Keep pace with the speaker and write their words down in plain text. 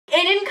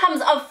and in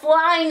comes a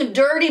flying,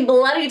 dirty,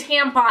 bloody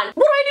tampon. What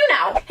do I do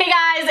now? Hey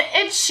guys,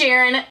 it's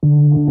Sharon.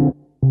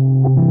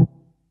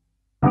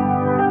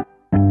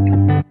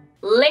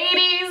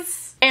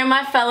 Ladies and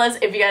my fellas,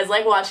 if you guys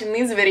like watching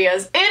these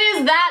videos, it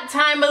is that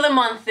time of the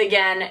month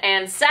again,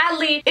 and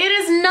sadly, it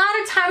is not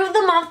a time of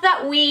the month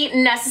that we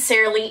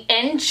necessarily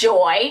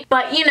enjoy,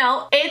 but you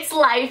know, it's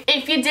life.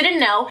 If you didn't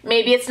know,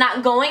 maybe it's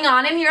not going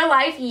on in your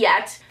life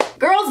yet.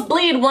 Girls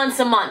bleed once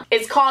a month.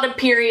 It's called a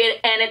period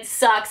and it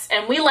sucks,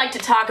 and we like to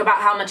talk about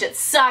how much it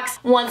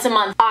sucks once a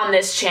month on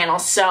this channel.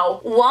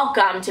 So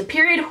welcome to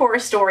Period Horror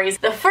Stories,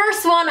 the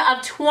first one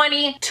of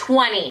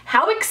 2020.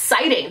 How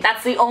exciting.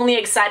 That's the only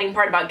exciting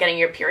part about getting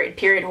your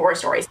period horror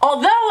stories.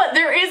 Although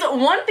there is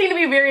one thing to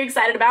be very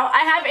excited about.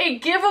 I have a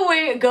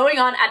giveaway going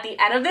on at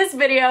the end of this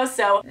video,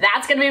 so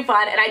that's gonna be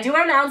fun. And I do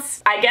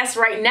announce, I guess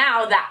right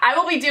now, that I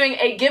will be doing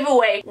a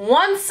giveaway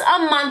once a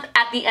month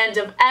at the end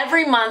of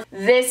every month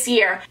this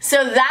year.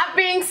 So that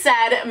being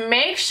said,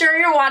 make sure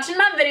you're watching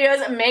my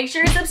videos, make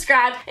sure you're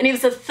subscribed, and give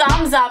us a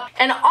thumbs up,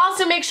 and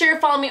also make sure you're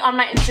following me on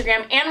my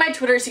Instagram and my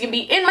Twitter so you can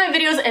be in my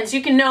videos and so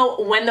you can know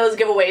when those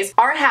giveaways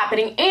are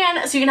happening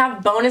and so you can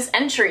have bonus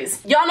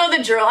entries. Y'all know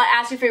the drill. I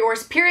asked you for your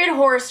worst period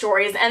horror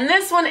stories, and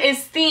this one is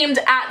themed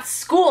at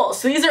school.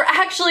 So these are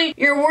actually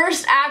your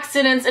worst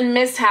accidents and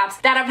mishaps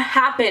that have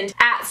happened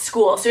at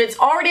school. So it's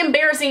already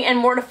embarrassing and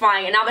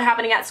mortifying, and now they're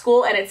happening at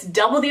school, and it's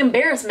double the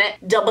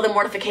embarrassment, double the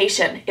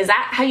mortification. Is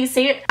that how you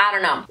say it? I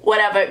don't know.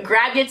 Whatever.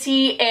 Grab your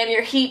tea and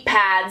your heat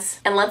pads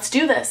and let's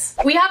do this.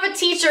 We have a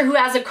teacher who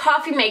has a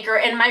coffee maker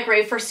and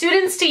microwave for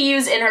students to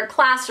use in her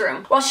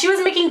classroom. While she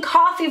was making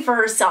coffee for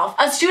herself,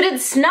 a student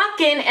snuck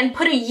in and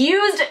put a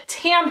used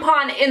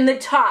tampon in the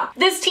top.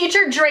 This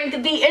teacher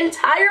drank the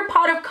entire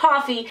pot of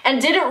coffee and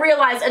didn't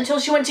realize until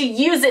she went to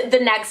use it the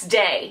next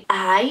day.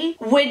 I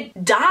would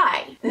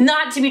die.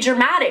 Not to be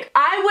dramatic.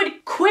 I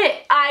would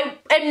quit. I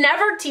am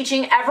never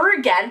teaching ever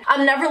again.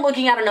 I'm never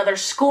looking at another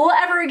school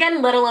ever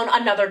again, let alone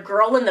another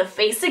girl in the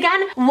face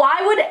again.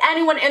 Why would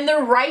anyone in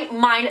their right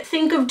mind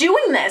think of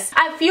doing this?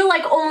 I feel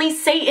like only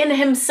Satan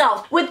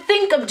himself would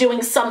think of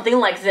doing something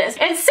like this,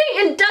 and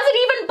Satan doesn't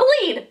even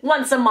bleed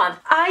once a month.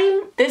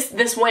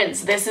 This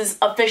wins. This is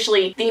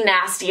officially the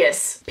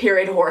nastiest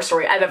period horror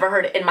story I've ever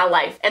heard in my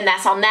life, and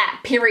that's on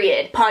that.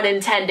 Period. Pun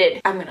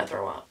intended. I'm gonna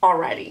throw up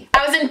already.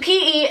 I was in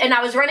PE and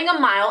I was running a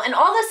mile, and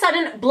all of a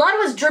sudden blood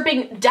was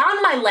dripping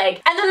down my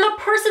leg, and then the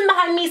person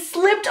behind me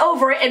slipped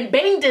over it and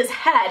banged his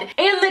head,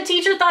 and the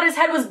teacher thought his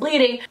head was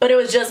bleeding, but it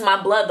was just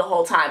my blood the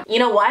whole time. You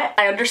know what?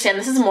 I understand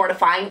this is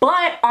mortifying,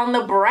 but on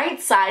the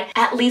bright side,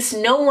 at least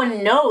no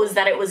one knows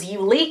that it was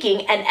you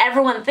leaking, and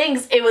everyone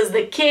thinks it was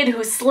the kid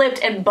who slipped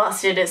and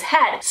busted his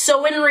head.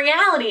 So in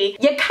reality,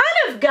 you kind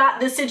of got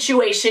the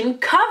situation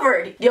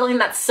covered. The only thing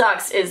that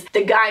sucks is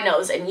the guy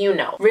knows and you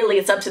know. Really,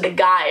 it's up to the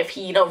guy if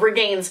he,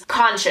 regains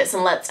conscious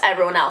and lets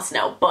everyone else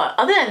know. But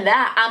other than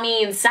that, I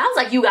mean, sounds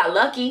like you got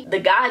lucky. The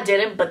guy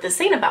didn't, but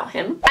this ain't about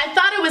him. I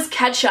thought it was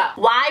ketchup.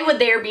 Why would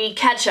there be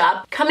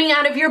ketchup coming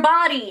out of your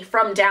body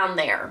from down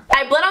there?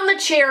 I bled on the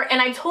chair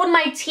and I told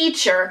my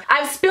teacher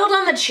I've spilled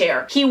on the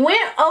chair. He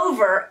went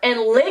over and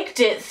licked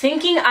it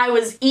thinking I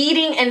was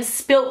eating and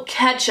spilt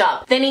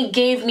ketchup. Then he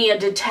gave me a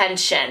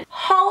detention.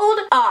 Hold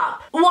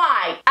up.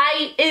 Why?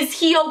 Is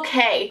he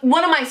okay?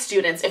 One of my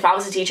students, if I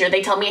was a teacher,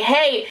 they tell me,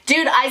 hey,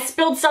 dude, I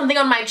spilled something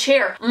on my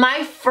chair.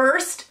 My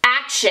first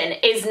action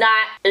is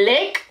not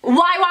lick.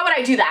 Why would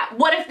I do that?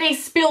 What if they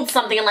spilled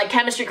something in like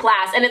chemistry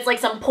class and it's like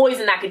some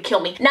poison that could kill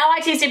me? Now I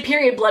tasted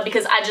period blood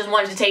because I just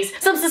wanted to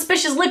taste some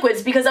suspicious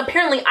liquids because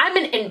apparently I'm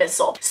an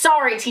imbecile.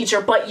 Sorry,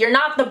 teacher, but you're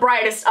not the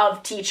brightest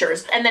of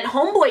teachers. And then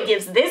homeboy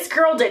gives this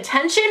girl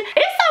detention?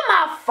 It's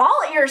not my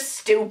fault you're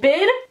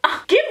stupid.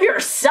 Give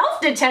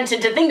yourself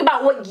detention to think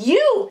about what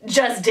you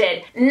just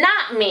did,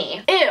 not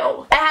me.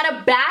 Ew. I had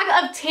a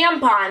bag of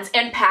tampons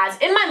and pads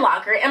in my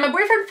locker, and my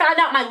boyfriend found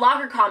out my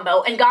locker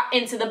combo and got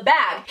into the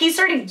bag. He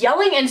started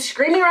yelling and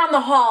screaming around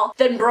the hall,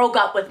 then broke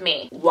up with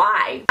me.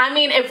 Why? I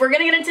mean, if we're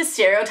gonna get into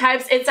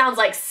stereotypes, it sounds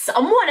like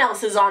someone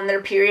else is on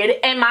their period.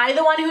 Am I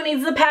the one who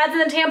needs the pads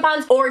and the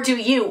tampons, or do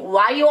you?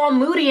 Why are you all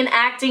moody and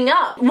acting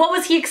up? What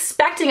was he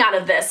expecting out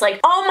of this? Like,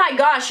 oh my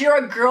gosh,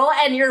 you're a girl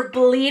and you're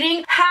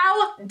bleeding?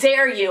 How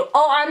dare you?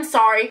 Oh, I'm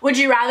sorry. Would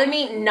you rather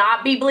me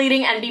not be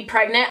bleeding and be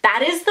pregnant?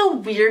 That is the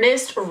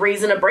weirdest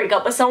reason to break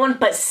up with someone,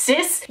 but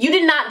sis, you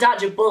did not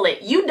dodge a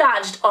bullet. You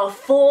dodged a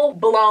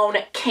full-blown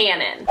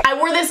cannon. I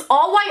wore this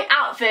all-white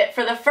outfit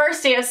for the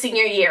first day of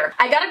senior year.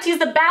 I got up to use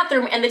the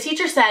bathroom and the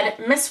teacher said,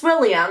 Miss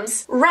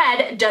Williams,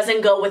 red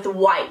doesn't go with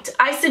white.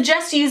 I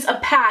suggest you use a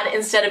pad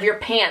instead of your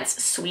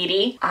pants,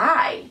 sweetie.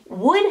 I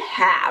would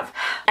have.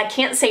 I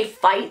can't say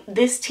fight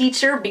this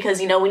teacher because,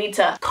 we need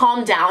to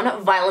calm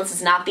down. Violence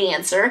is not the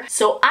answer.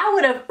 So I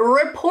would have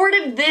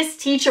reported this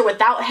teacher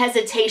without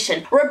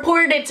hesitation.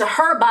 Reported it to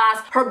her boss,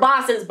 her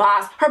boss's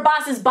boss, her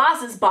boss's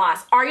boss's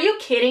boss. Are you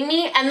kidding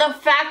me? And the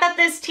fact that that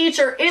this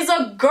teacher is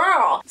a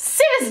girl.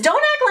 Sis, don't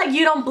act like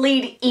you don't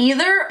bleed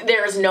either.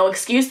 There is no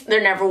excuse.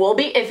 There never will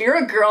be. If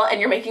you're a girl and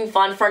you're making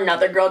fun for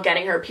another girl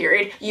getting her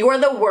period, you are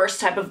the worst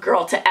type of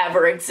girl to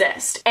ever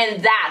exist.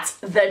 And that's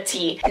the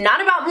tea.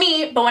 Not about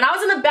me, but when I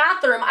was in the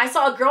bathroom, I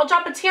saw a girl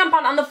drop a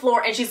tampon on the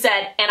floor and she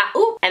said,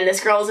 and this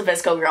girl is a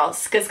visco girl.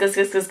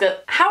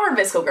 How are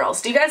visco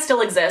girls? Do you guys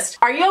still exist?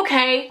 Are you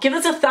okay? Give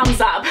us a thumbs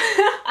up.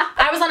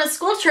 I was on a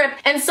school trip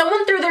and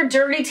someone threw their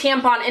dirty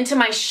tampon into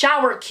my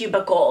shower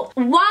cubicle.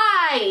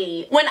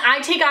 Why? When I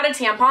take out a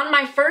tampon,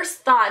 my first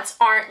thoughts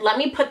aren't, let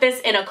me put this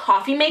in a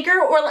coffee maker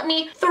or let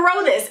me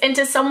throw this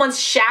into someone's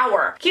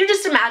shower. Can you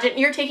just imagine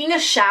you're taking a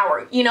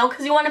shower, you know,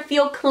 because you want to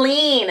feel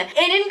clean. And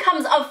in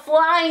comes a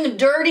flying,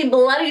 dirty,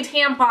 bloody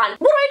tampon. What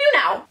do I do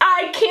now?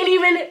 I can't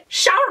even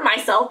shower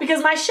myself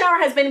because my shower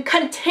has been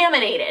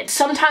contaminated.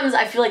 Sometimes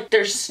I feel like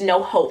there's just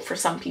no hope for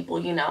some people,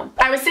 you know.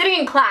 I was sitting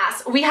in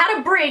class, we had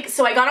a break,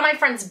 so I got on my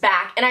friend's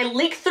back and I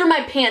leaked through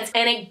my pants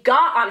and it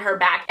got on her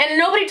back and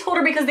nobody told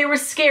her because they were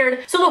scared,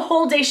 so the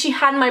whole day she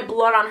had my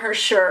blood on her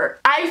shirt.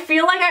 I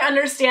feel like I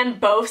understand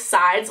both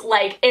sides.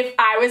 Like, if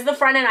I was the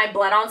friend and I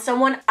bled on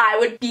someone, I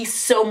would be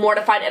so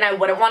mortified and I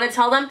wouldn't want to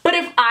tell them. But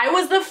if I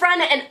was the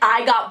friend and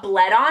I got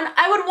bled on,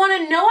 I would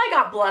want to know I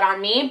got blood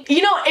on me.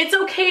 You know, it's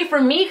okay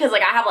for me because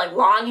like I have like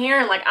long hair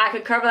and like I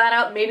could cover that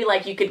up. Maybe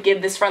like you could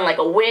give this friend like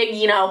a wig,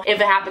 you know, if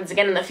it happens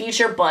again in the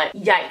future, but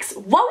yikes.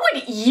 What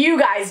would you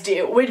guys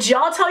do? Would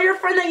y'all tell your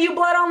friend that you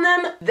bled on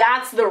them?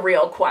 That's the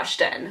real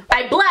question.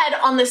 I bled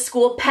on the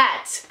school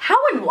pet. How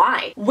and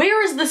why?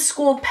 Where is the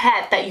school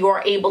pet that you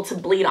are able to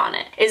bleed on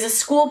it? Is a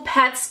school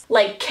pet's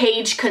like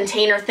cage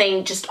container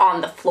thing just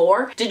on the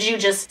floor? Did you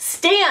just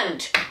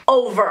stand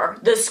over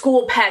the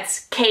school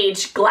pet's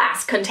cage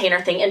glass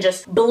container thing and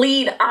just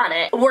bleed on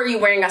it? Were you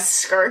wearing a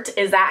skirt?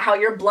 Is that how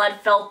your blood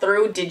fell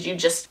through? Did you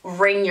just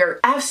wring your...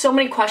 I have so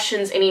many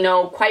questions and you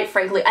know, quite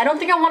frankly, I don't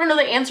think I want to know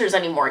the answers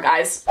anymore,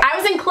 guys. I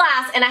was in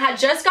class and I had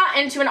just got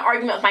into an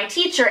argument with my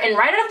teacher and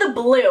right out of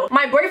the blue,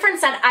 my boyfriend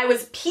said I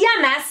was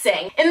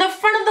PMSing in the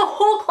front of the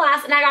whole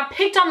class and I got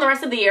picked on the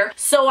rest of the year,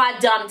 so I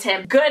dumped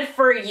him. Good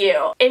for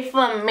you. If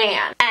a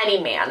man,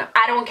 any man,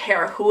 I don't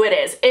care who it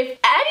is, if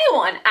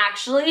anyone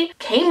actually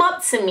came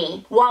up to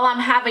me while I'm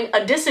having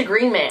a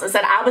disagreement and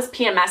said I was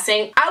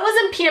PMSing, I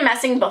wasn't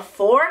PMSing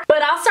before,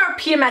 but I'll start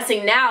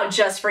PMSing now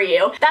just for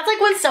you. That's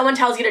like when someone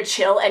tells you to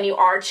chill and you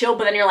are chill,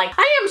 but then you're like,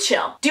 I am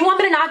chill. Do you want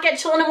me to not get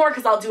chill anymore?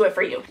 Because I'll do it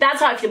for you. That's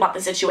how I feel about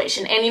the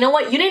situation. And you know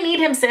what? You didn't need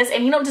him, sis,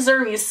 and he don't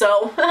deserve you,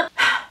 so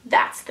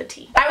that's the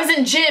tea. I was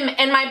in gym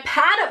and my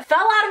pad fell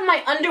out of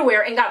my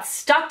underwear and got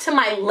stuck to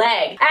my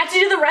leg. I had to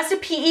do the rest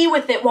of PE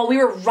with it while we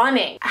were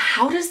running.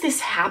 How does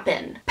this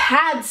happen?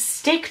 Pads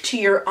stick to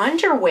your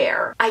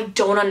underwear. I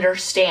don't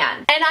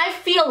understand. And I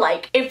feel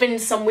like if in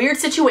some weird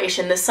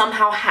situation this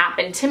somehow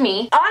happened to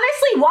me,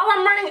 honestly, while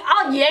I'm running,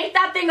 I'll yank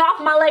that thing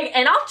off my leg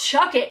and I'll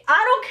chuck it. I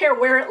don't care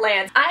where it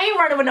lands. I ain't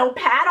running with no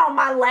pad on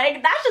my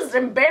leg. That's just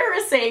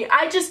embarrassing.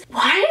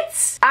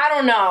 What? I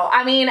don't know.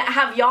 I mean,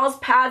 have y'all's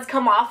pads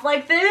come off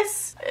like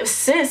this?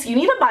 Sis, you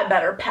need to buy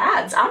better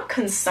pads. I'm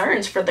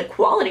concerned for the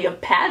quality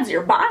of pads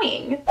you're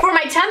buying. For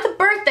my 10th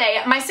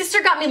birthday, my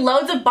sister got me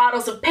loads of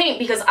bottles of paint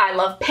because I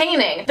love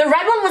painting. The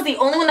red one was the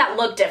only one that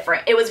looked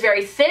different. It was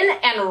very thin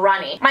and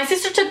runny. My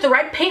sister took the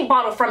red paint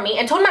bottle from me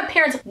and told my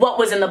parents what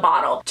was in the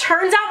bottle.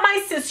 Turns out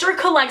my sister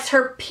collects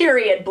her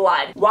period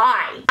blood.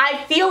 Why?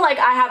 I feel like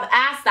I have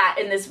asked that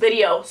in this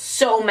video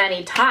so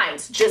many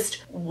times.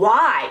 Just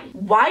why?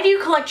 Why do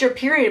you collect your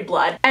period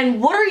blood?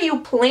 And what are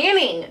you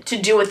planning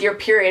to do with your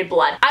period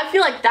blood? I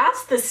feel like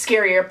that's the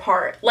scarier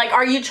part. Like,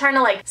 are you trying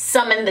to like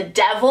summon the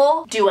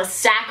devil? Do a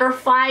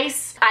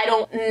sacrifice? I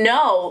don't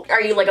know.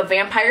 Are you like a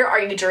vampire? Are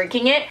you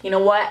drinking it? You know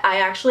what? I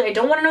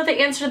don't want to know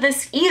the answer to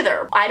this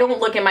either. I don't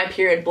look at my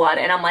period blood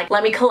and I'm like,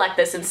 let me collect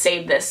this and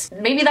save this.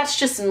 Maybe that's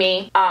just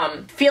me.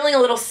 Feeling a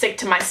little sick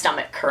to my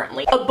stomach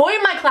currently. A boy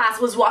in my class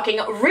was walking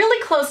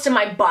really close to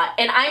my butt,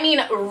 and I mean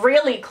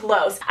really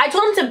close. I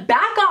told him to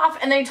back off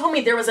and then he told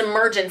me there was an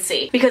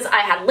emergency because I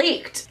had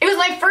leaked. It was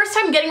my first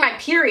time getting my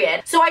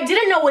period, so I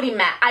didn't know what he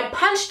meant. I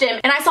punched him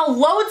and I saw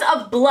loads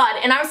of blood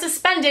and I was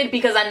suspended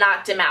because I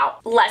knocked him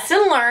out.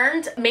 Lesson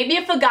learned. Maybe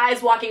if a guy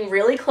is walking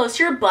really close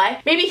to your butt,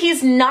 maybe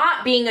he's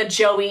not being a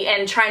Joey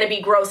and trying to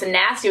be gross and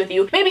nasty with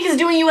you. Maybe he's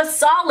doing you a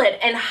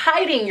solid and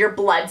hiding your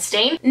blood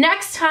stain.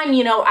 Next time,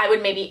 you know, I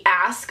would maybe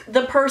ask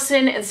the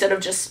person instead of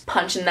just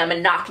punching them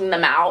and knocking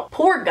them out.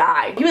 Poor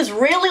guy. He was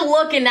really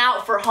looking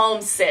out for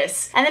home,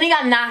 sis. And then he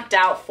got knocked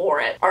out for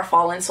it. Our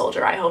fallen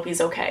soldier. I hope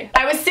he's okay.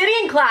 I was sitting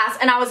in class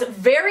and I was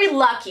very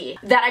lucky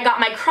that I got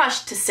my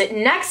crush to sit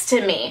next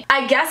to me.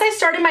 I guess I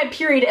started my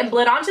period and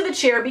bled onto the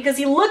chair because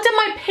he looked at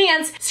my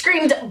pants,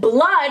 screamed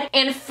blood,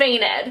 and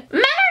fainted.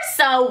 Men are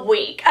so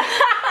week.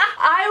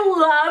 I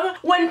love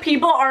when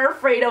people are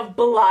afraid of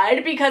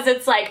blood because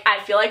it's like, I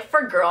feel like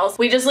for girls,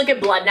 we just look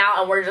at blood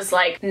now and we're just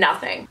like,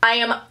 nothing. I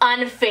am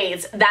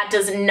unfazed. That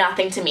does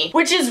nothing to me,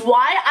 which is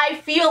why I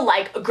feel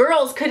like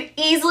girls could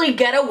easily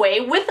get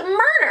away with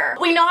murder.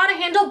 We know how to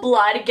handle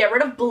blood, get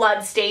rid of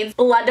blood stains.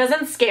 Blood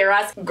doesn't scare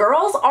us.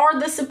 Girls are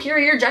the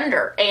superior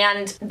gender,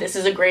 and this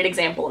is a great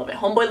example of it.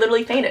 Homeboy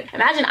literally fainted.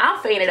 Imagine I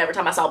fainted every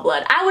time I saw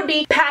blood. I would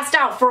be passed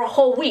out for a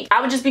whole week.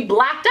 I would just be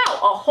blacked out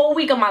a whole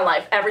week of my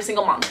life every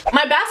single month.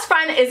 My best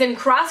friend is in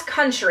cross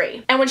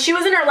country, and when she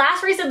was in her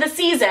last race of the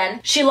season,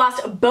 she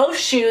lost both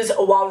shoes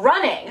while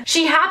running.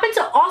 She happened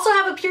to also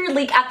have a period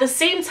leak at the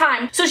same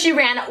time, so she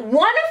ran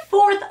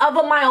 1/4 of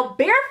a mile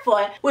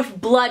barefoot with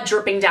blood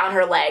dripping down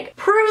her leg.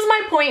 Proves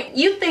my point.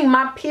 You think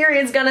my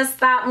period's gonna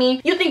stop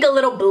me? You think a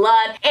little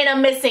blood and a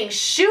missing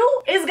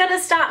shoe is gonna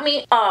stop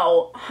me?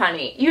 Oh,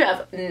 honey, you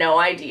have no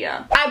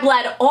idea. I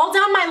bled all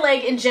down my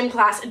leg in gym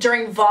class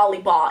during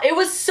volleyball. It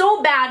was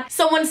so bad,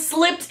 someone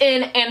slipped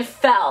in and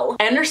fell.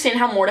 I understand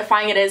how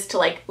mortifying it is to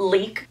like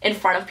leak in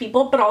front of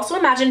people, but also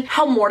imagine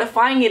how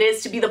mortifying it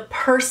is to be the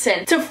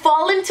person to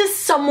fall into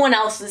someone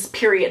else's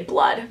period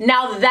blood.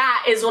 Now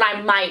that is when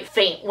I might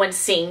faint when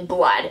seeing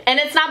blood. And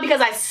it's not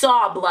because I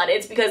saw blood,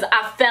 it's because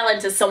I fell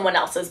into someone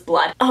else's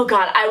blood. Oh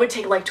God, I would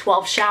take like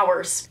 12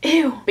 showers.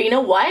 Ew. But you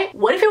know what?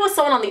 What if it was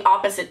someone on the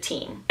opposite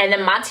team and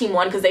then my team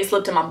won because they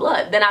slipped in my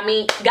blood? Then I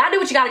mean, you gotta do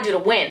what you gotta do to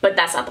win, but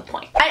that's not the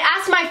point. I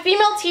asked my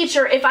female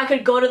teacher if I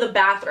could go to the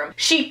bathroom.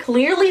 She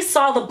clearly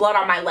saw the blood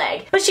on my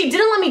leg, but she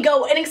didn't let me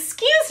go and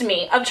excused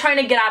me of trying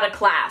to get out of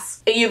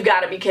class. You've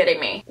gotta be kidding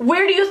me.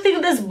 Where do you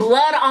think this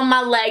blood on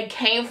my leg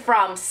came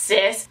from,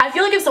 sis? I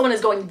feel like if someone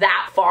is going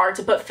that far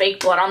to put fake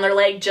blood on their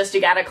leg just to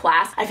get out of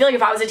class, I feel like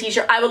if I was a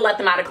teacher, I would let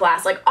them out of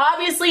class. Like,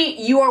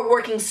 obviously, you are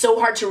working so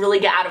hard to really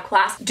get out of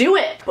class. Do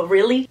it. But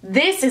really,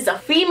 this is a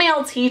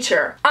female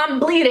teacher. I'm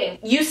bleeding.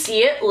 You see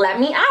it, let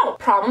me out.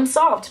 Problem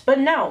solved. But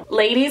no.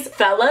 Ladies,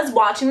 fellas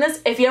watching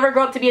this, if you ever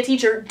grow up to be a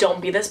teacher,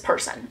 don't be this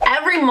person.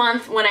 Every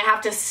month when I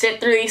have to sit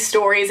through these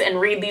stories and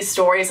read these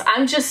stories,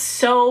 I'm just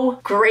so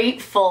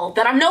grateful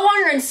that I'm no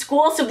longer in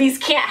school, so these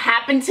can't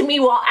happen to me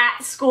while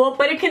at school,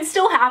 but it can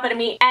still happen to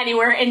me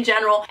anywhere in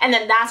general. And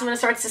then that's when it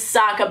starts to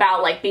suck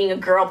about like being a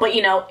girl, but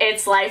you know,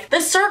 it's life.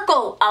 The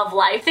circle of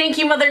life. Thank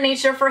you, Mother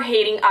Nature, for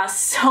hating us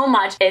so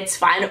much. It's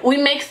fine. We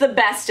make the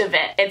best of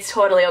it. It's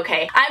totally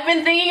okay. I've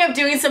been thinking of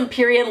doing some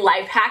period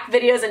life hack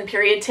videos and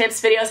period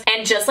tips videos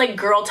and just like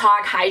girl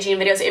talk hygiene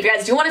videos. If you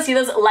guys do want to see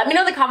those, let me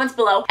know in the comments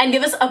below and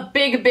give us a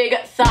big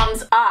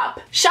thumbs up.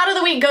 Shout of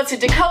the week goes to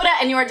Dakota,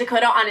 and you are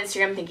Dakota on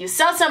Instagram. Thank you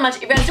so much.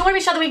 If you guys do want to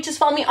be shout of the week, just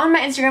follow me on my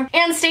Instagram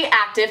and stay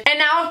active. And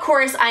now, of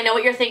course, I know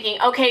what you're thinking.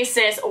 Okay,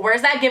 sis,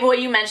 where's that giveaway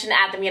you mentioned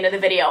at the beginning of the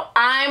video?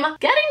 I'm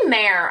getting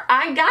there.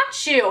 I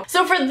got you.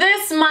 So for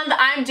this month,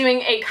 I'm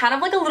doing a kind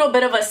of like a little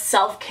bit of a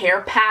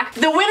self-care pack.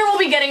 The winner will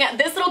be getting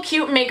this little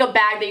cute makeup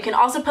bag that you can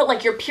also put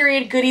like your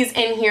period goodies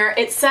in here.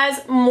 It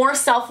says more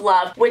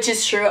self-love, which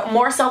is true.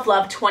 More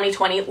self-love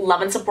 2020.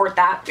 Love and support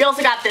that. We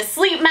also got this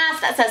sleep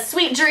mask that says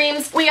sweet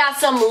dreams. We got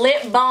some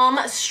lip balm,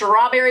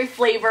 strawberry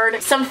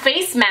flavored, some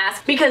face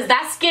mask because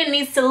that skin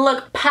needs to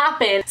look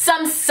poppin',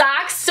 some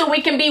socks so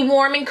we can be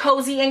warm and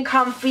cozy and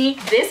comfy.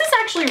 This is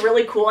actually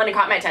really cool and it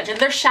caught my attention.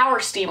 They're shower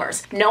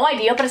steamers. No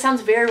idea, but it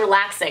sounds very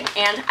relaxing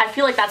and I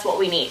feel like that's what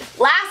we need.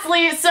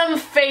 Lastly, some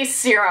face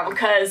serum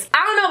because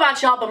I don't know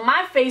about y'all, but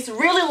my face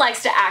really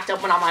likes to act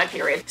up when I'm on my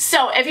period.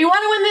 So if you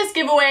want to win this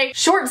giveaway,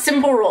 short,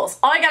 simple rules.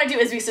 All you gotta do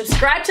is be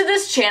subscribed to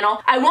this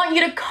channel. I want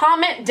you to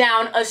comment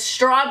down a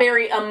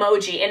strawberry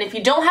emoji, and if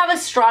you don't have a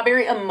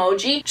strawberry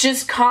emoji,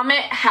 just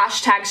comment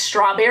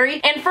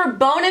 #strawberry. And for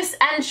bonus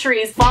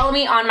entries, follow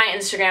me on my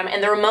Instagram,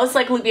 and there will most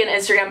likely be an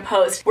Instagram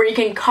post where you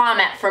can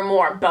comment for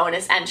more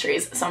bonus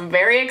entries. So I'm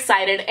very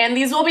excited, and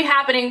these will be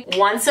happening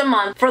once a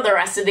month for the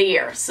rest of the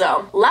year.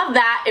 So love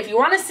that. If you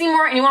want to see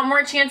more and you want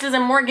more chances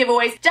and more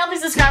giveaways,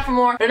 definitely subscribe for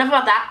more. But enough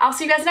about that. I'll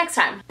see you guys next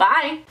time.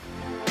 Bye.